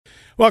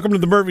Welcome to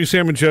the Murphy,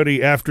 Sam, and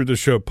Jody After the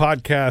Show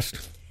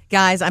podcast.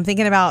 Guys, I'm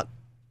thinking about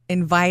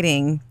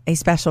inviting a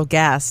special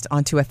guest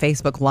onto a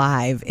Facebook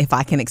Live if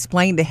I can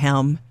explain to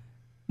him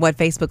what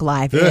Facebook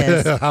Live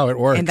is. How it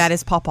works. And that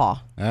is Pawpaw.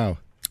 Oh,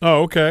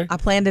 okay. I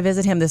plan to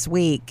visit him this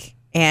week.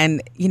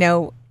 And, you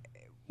know,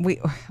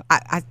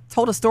 I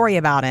told a story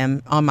about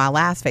him on my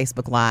last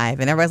Facebook Live,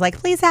 and everybody's like,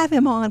 please have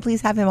him on,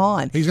 please have him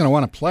on. he's going to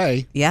want to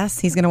play. Yes,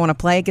 he's going to want to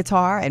play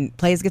guitar and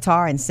play his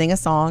guitar and sing a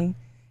song.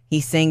 He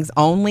sings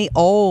only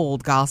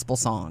old gospel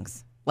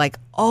songs, like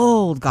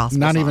old gospel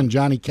Not songs. even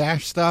Johnny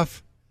Cash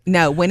stuff.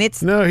 No, when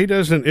it's... No, he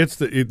doesn't. It's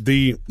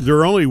there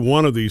are only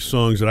one of these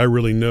songs that I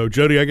really know.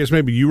 Jody, I guess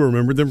maybe you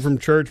remember them from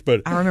church,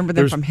 but I remember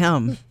them from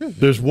him.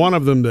 There's one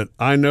of them that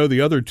I know.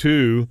 The other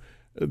two,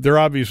 they're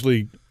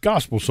obviously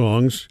gospel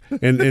songs,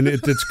 and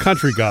it's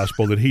country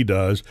gospel that he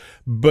does,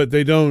 but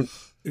they're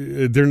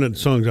not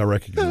songs I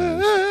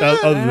recognize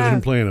other than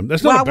him playing them.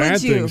 That's not a bad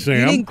thing,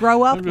 Sam. You didn't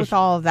grow up with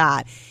all of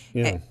that.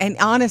 Yeah. And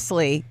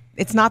honestly,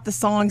 it's not the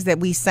songs that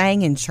we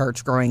sang in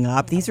church growing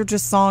up. These are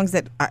just songs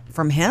that are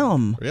from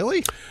him.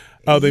 Really?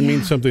 Oh, they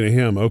mean something to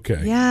him.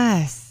 Okay.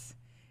 Yes.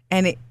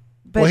 But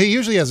Well, he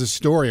usually has a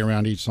story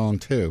around each song,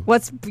 too.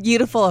 what's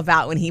beautiful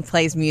about when he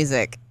plays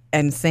music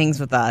and sings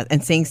with us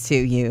and sings to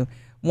you,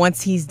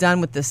 once he's done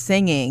with the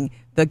singing,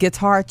 the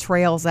guitar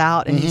trails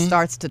out and he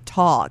starts to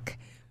talk,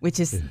 which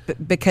is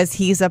because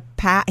he's a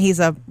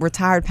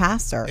retired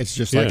pastor. It's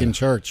just like in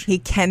church. He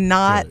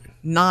cannot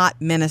not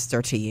minister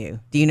to you.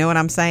 Do you know what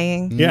I'm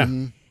saying? Yeah.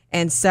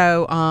 And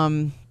so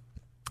I'm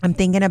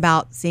thinking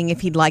about seeing if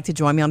he'd like to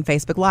join me on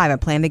Facebook Live. I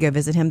plan to go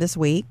visit him this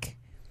week.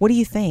 What do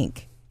you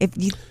think? If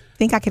you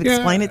think I could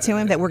explain it to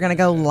him that we're going to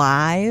go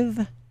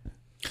live?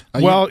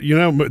 Well, you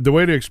know, the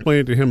way to explain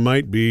it to him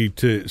might be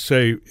to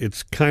say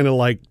it's kind of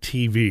like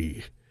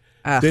TV.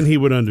 Then he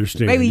would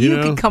understand. Maybe you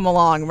know? could come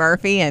along,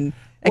 Murphy, and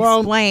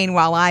explain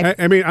while I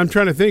mean, I'm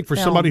trying to think for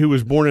film. somebody who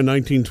was born in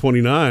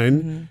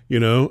 1929, you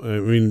know, I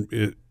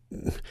mean,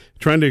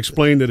 trying to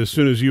explain that as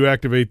soon as you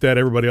activate that,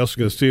 everybody else is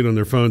going to see it on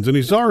their phones. And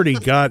he's already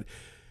got...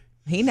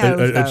 He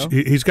knows, though.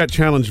 He's got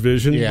challenge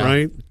vision,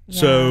 right? Yeah.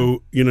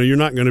 So, you know, you're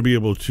not going to be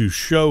able to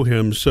show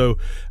him. So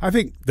I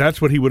think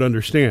that's what he would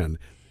understand.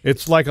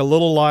 It's like a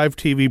little live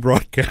TV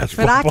broadcast.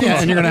 But I can-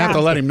 Yeah, and you're going to have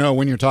to let him know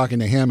when you're talking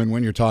to him and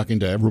when you're talking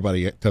to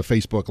everybody to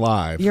Facebook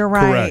Live. You're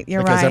right. Correct.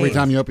 You're because right. every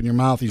time you open your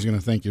mouth, he's going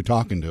to think you're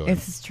talking to him.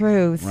 It's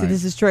true. Right.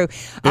 This is true.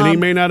 And he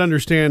may not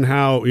understand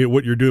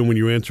what you're doing when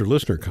you answer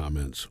listener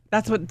comments.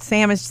 That's what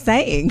Sam is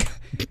saying.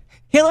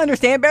 He'll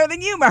understand better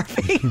than you,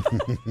 Murphy.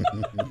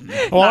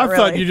 Oh, I Not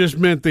thought really. you just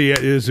meant I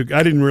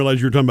didn't realize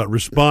you were talking about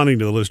responding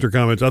to the listener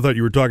comments. I thought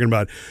you were talking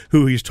about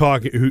who you're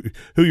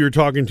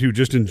talking to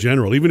just in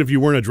general, even if you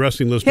weren't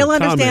addressing listener He'll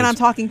comments. understand I'm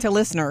talking to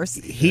listeners.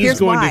 He's Here's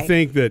going why. to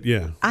think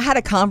that, I had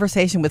a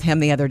conversation with him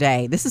the other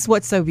day. This is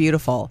what's so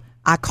beautiful.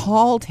 I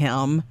called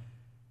him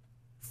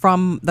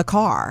from the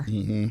car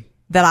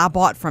that I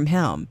bought from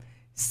him.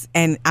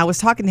 And I was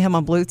talking to him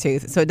on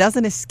Bluetooth. So it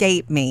doesn't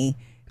escape me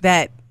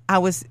that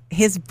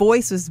his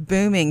voice was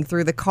booming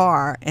through the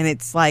car. And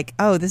it's like,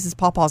 oh, this is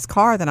Pawpaw's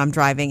car that I'm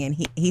driving. And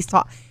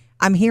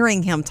I'm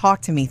hearing him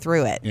talk to me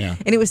through it. Yeah.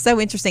 And it was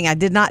so interesting. I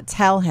did not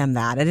tell him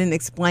that. I didn't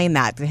explain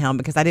that to him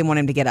because I didn't want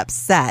him to get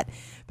upset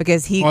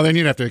because Well, then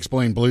you'd have to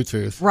explain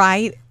Bluetooth.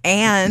 right.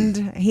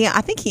 And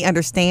I think he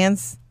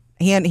understands.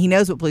 He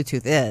knows what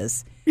Bluetooth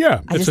is.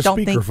 yeah, I it's just a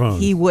don't think speakerphone.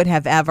 he would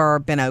have ever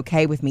been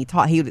okay with me.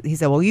 He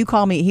said, well, you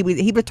call me. He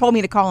would told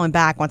me to call him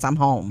back once I'm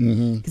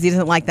home because he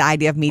doesn't like the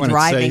idea of me When it's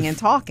driving safe. and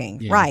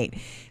talking. Yeah. Right.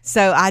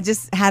 So I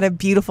just had a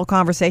beautiful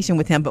conversation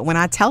with him. But when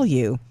I tell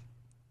you,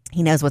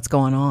 he knows what's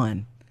going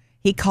on.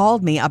 He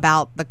called me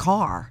about the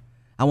car.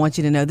 I want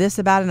you to know this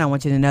about it, and I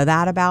want you to know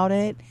that about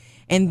it.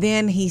 And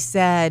then he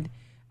said,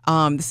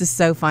 this is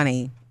so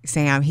funny,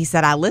 Sam. He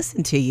said, I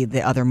listened to you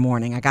the other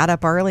morning. I got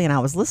up early and I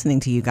was listening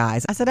to you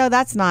guys. I said, oh,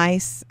 that's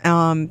nice.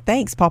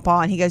 Thanks,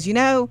 Pawpaw. And he goes, you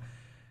know,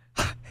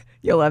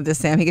 you'll love this,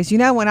 Sam. He goes, you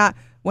know, when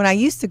I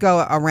used to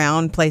go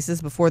around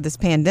places before this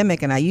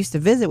pandemic and I used to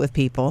visit with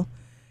people,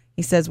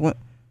 he says,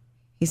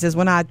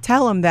 when I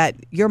tell them that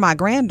you're my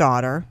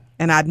granddaughter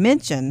and I'd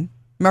mention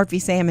Murphy,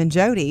 Sam, and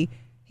Jody,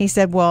 he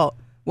said, well,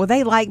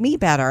 they like me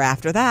better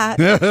after that.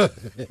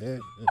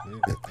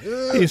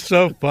 He's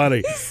so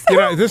funny. You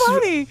know,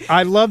 funny.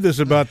 I love this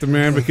about the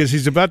man because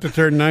he's about to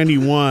turn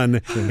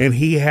 91, and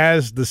he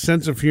has the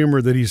sense of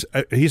humor that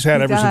he's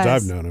had ever since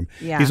I've known him.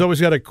 Yeah. He's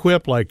always got a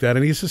quip like that,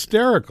 and he's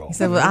hysterical. He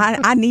said, well,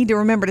 I need to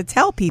remember to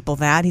tell people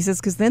that. He says,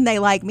 because then they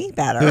like me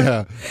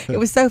better. It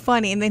was so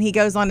funny. And then he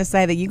goes on to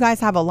say that you guys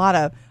have a lot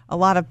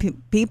of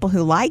people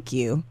who like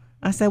you.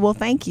 I said, well,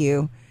 thank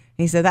you.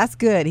 He said, that's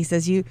good. He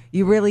says, you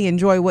really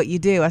enjoy what you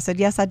do. I said,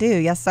 yes, I do.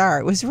 Yes, sir.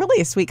 It was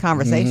really a sweet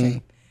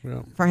conversation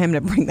for him to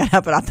bring that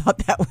up, and I thought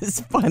that was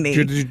funny.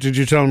 Did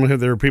you tell him that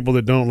there are people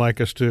that don't like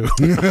us too?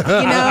 You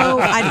know,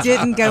 I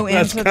didn't go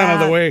That's into kind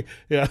that. of the way.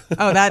 Yeah.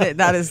 Oh,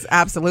 that is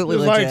absolutely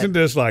Likes legit. and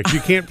dislikes.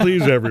 You can't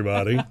please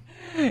everybody.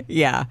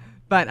 Yeah.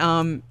 But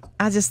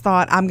I just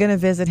thought I'm going to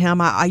visit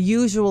him. I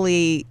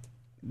usually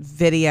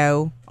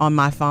video on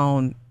my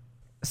phone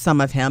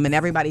some of him, and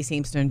everybody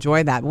seems to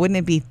enjoy that. Wouldn't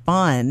it be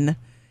fun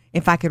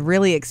if I could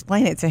really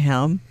explain it to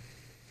him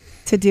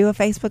to do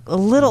a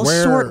little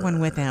short one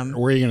with him?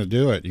 Where are you going to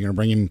do it? You're going to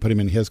bring him, put him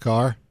in his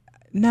car?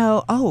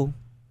 No. Oh,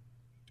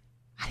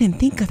 I didn't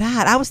think of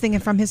that. I was thinking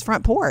from his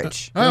front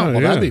porch Well,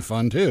 that'd be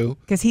fun too.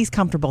 because he's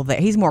comfortable there.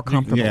 He's more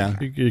comfortable. Yeah.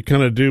 You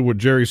kind of do what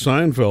Jerry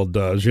Seinfeld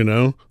does, you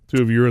know.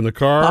 Two of you are in the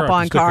car. Pop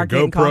on stick car, a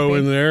getting GoPro coffee.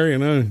 in there, you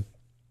know.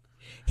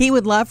 He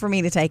would love for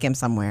me to take him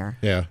somewhere.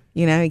 Yeah.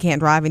 You know, he can't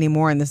drive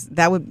anymore, and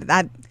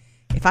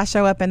if I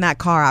show up in that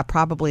car, I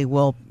probably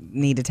will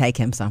need to take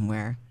him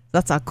somewhere.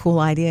 That's a cool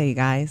idea, you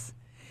guys.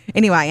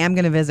 Anyway, I am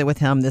going to visit with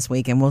him this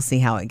week, and we'll see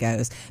how it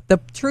goes. The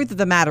truth of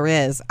the matter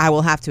is, I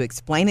will have to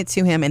explain it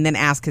to him and then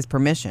ask his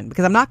permission,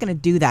 because I'm not going to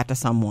do that to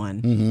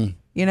someone. Mm-hmm.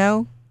 You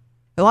know,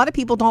 a lot of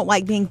people don't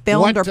like being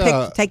filmed or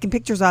taken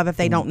pictures of if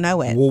they don't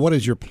know it. Well, what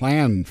is your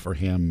plan for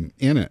him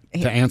in it?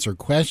 To answer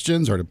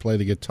questions or to play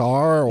the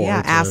guitar? Or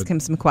ask him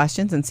some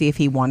questions and see if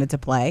he wanted to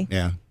play.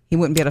 Yeah. He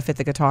wouldn't be able to fit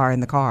the guitar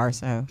in the car,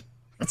 so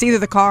it's either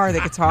the car or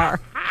the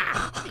guitar.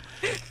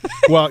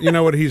 Well, you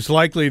know what he's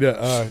likely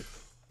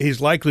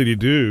to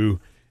do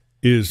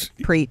is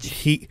Preach.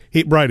 He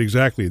right,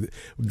 exactly.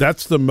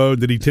 That's the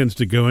mode that he tends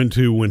to go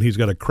into when he's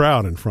got a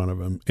crowd in front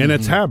of him, and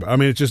it's habit. I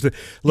mean, it's just it's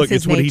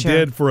what nature. he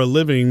did for a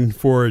living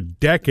for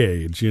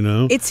decades. You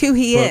know, It's who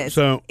he is.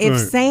 So if right.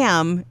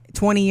 Sam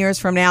 20 years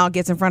from now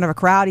gets in front of a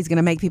crowd, he's going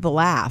to make people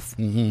laugh.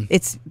 Mm-hmm.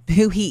 It's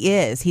who he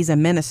is. He's a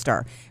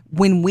minister.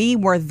 When we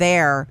were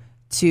there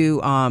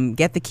to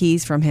get the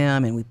keys from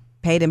him, and we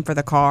paid him for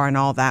the car and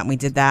all that, and we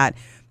did that,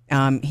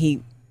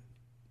 he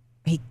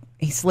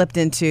slipped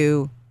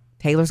into,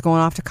 Taylor's going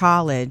off to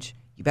college.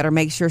 You better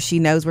make sure she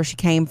knows where she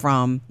came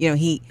from. You know,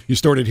 You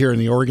started hearing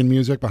the organ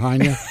music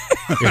behind you?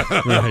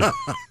 right.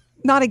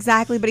 not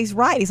exactly, but he's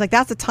right. He's like,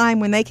 that's a time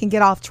when they can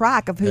get off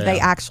track of who they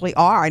actually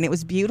are. And it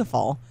was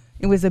beautiful.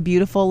 It was a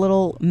beautiful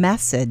little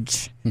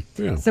message.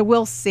 Yeah. So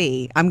we'll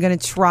see. I'm going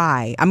to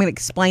try. I'm going to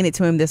explain it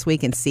to him this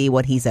week and see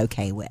what he's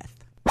okay with.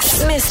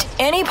 Missed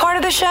any part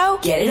of the show?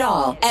 Get it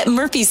all at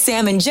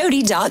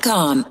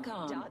murphysamandjody.com.